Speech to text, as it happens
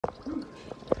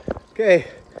Okay,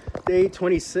 day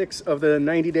 26 of the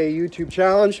 90-day YouTube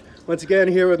challenge. Once again,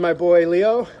 here with my boy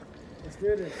Leo. Let's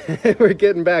get it. We're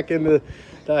getting back into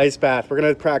the ice bath. We're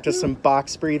gonna practice some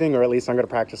box breathing, or at least I'm gonna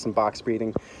practice some box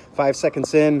breathing. 5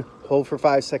 seconds in, hold for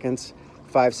 5 seconds.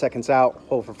 5 seconds out,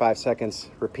 hold for 5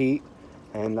 seconds. Repeat,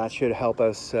 and that should help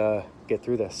us get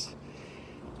through this.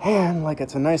 And like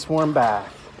it's a nice warm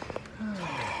bath.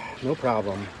 No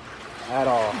problem at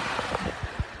all.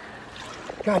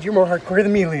 God, you're more hardcore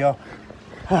than me, Leo.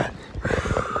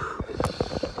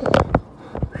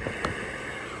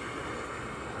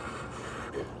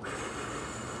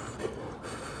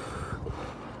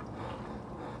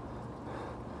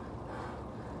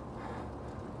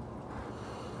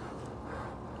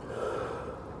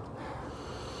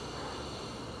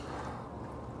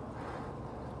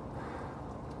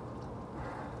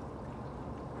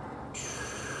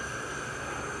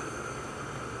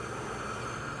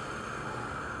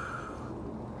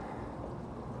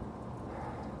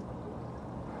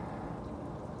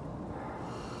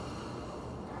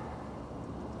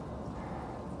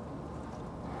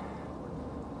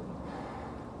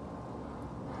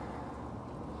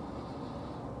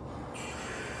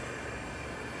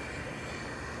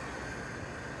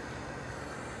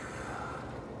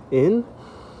 In,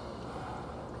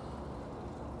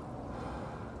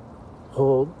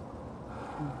 hold,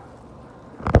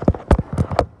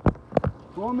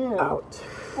 1 minute. out.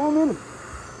 1 minute.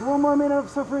 1 more minute of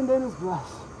suffering, then it's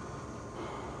blessed.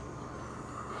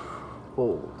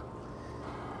 Hold.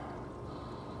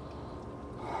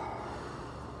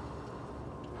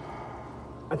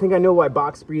 I think I know why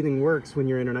box breathing works when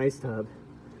you're in an ice tub.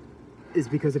 Is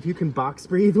because if you can box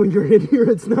breathe when you're in here,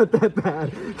 it's not that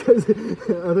bad. Because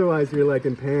otherwise you're like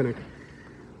in panic.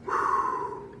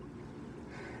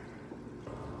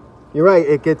 You're right,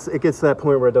 it gets to that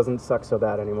point where it doesn't suck so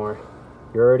bad anymore.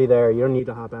 You're already there, you don't need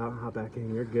to hop out, hop back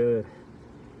in, you're good.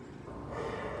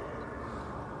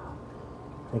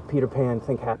 Like Peter Pan,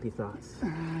 think happy thoughts.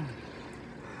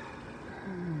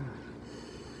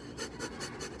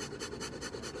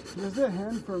 Just the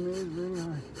hand for me is really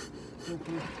hard.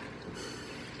 Okay.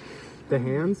 The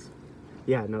hands?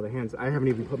 Yeah, no, the hands. I haven't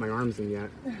even put my arms in yet.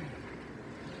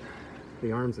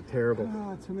 The arms are terrible.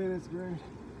 Oh, 2 minutes, great.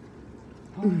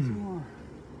 Oh, 2 more.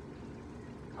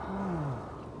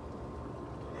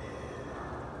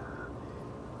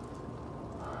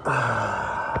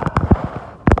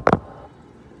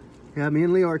 Yeah, me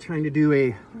and Leo are trying to do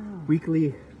a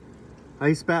weekly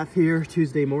ice bath here,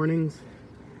 Tuesday mornings.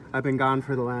 I've been gone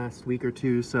for the last week or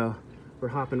two, so we're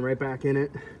hopping right back in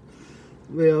it.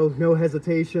 Leo, no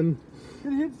hesitation.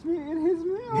 It hits me, it hits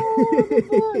me. Oh, the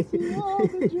blessing, oh,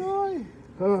 the joy.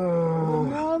 Oh. The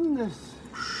numbness.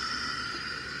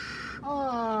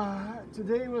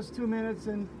 Today was 2 minutes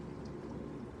and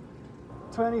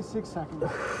 26 seconds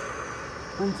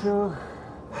until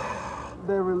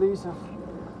the release of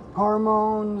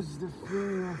hormones, the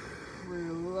feeling of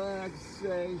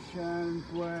relaxation,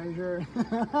 pleasure.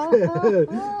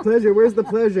 Pleasure, where's the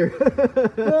pleasure?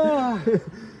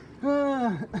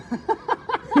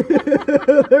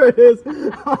 There it is.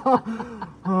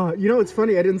 You know, it's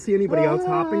funny, I didn't see anybody else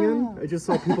hopping in. I just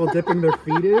saw people dipping their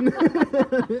feet in.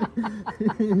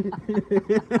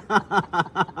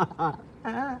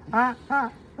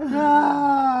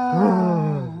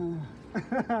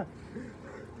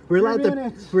 We're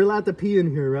allowed to pee in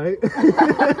here, right?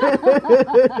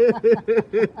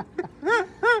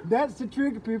 That's the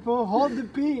trick, people. Hold the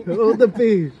pee. Hold the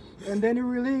pee. And then you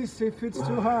release if it's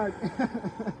too hard.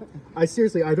 I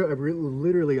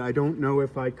don't know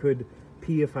if I could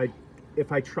pee if I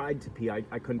tried to pee. I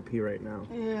couldn't pee right now.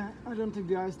 Yeah, I don't think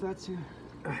the ice lets you.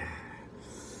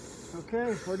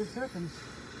 Okay, 40 seconds.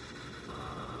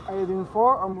 Are you doing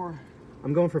 4 or more?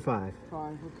 I'm going for 5.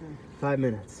 5, okay. 5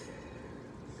 minutes.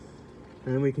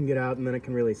 And then we can get out and then it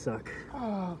can really suck.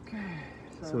 Okay.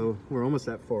 So we're almost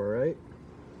at 4, right?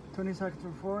 20 seconds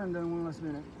for 4 and then 1 last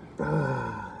minute.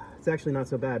 It's actually not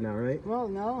so bad now, right? Well,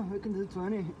 now we can do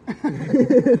 20.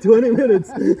 20 minutes.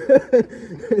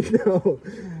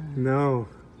 No,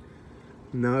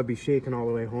 I'd be shaking all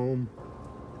the way home.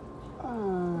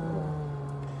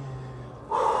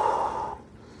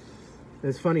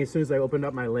 It's funny, as soon as I opened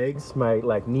up my legs,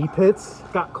 my knee pits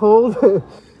got cold.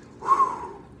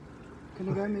 Can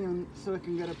you get me on so I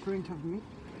can get a print of me?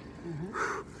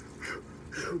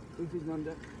 If he's not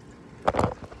there.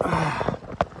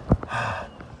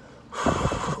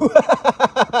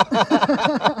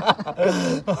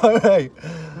 All right.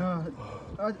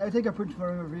 I take a print for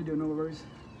a video, no worries.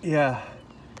 Yeah.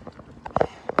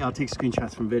 I'll take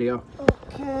screenshots from video.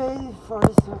 Okay,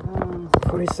 40 seconds.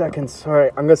 40 seconds. All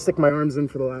right, I'm gonna stick my arms in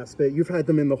for the last bit. You've had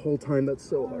them in the whole time. That's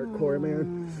so hardcore,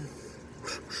 man.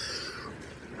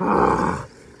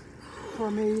 For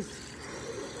me,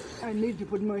 I need to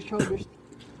put my shoulders.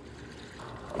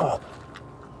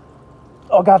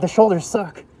 Oh God, the shoulders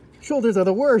suck. Shoulders are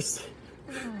the worst.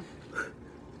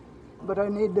 But I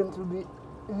need them to be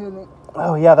healing.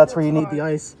 Oh yeah, that's where you need That's the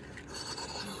hard. ice.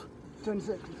 10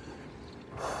 seconds.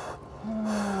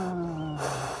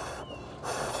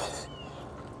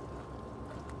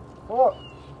 4,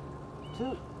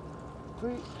 2,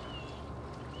 3.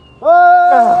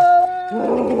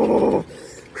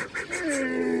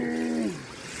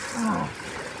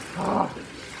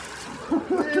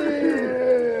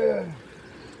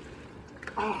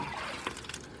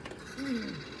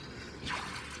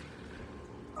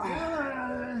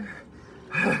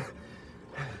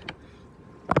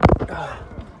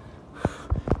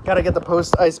 Gotta get the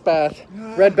post ice bath.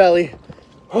 Red belly.